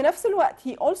في نفس الوقت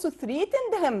he also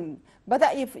threatened him،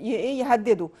 بدأ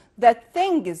يهدده that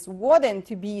things wouldn't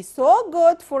be so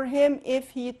good for him if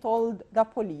he told the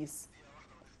police.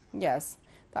 Yes.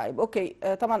 طيب اوكي،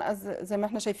 طبعا زي ما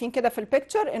احنا شايفين كده في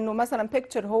البيكتشر انه مثلا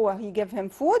بيكتشر هو he gave him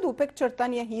food، وبيكتشر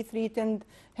تانية he threatened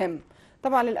him.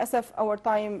 طبعا للاسف our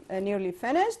time nearly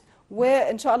finished،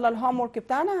 وان شاء الله الهوم ورك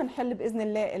بتاعنا هنحل باذن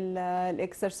الله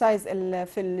الاكسرسايز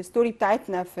في الستوري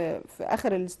بتاعتنا في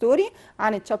اخر الستوري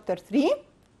عن الشابتر 3.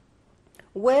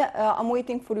 و I'm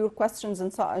waiting for your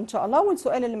questions إن شاء الله،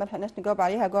 والسؤال اللي ما لحقناش نجاوب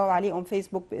عليه هجاوب عليه on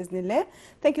Facebook بإذن الله.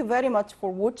 Thank you very much for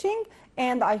watching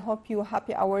and I hope you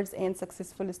happy hours and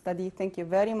successful study. Thank you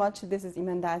very much. This is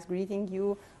Iman Da'as greeting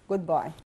you. Goodbye.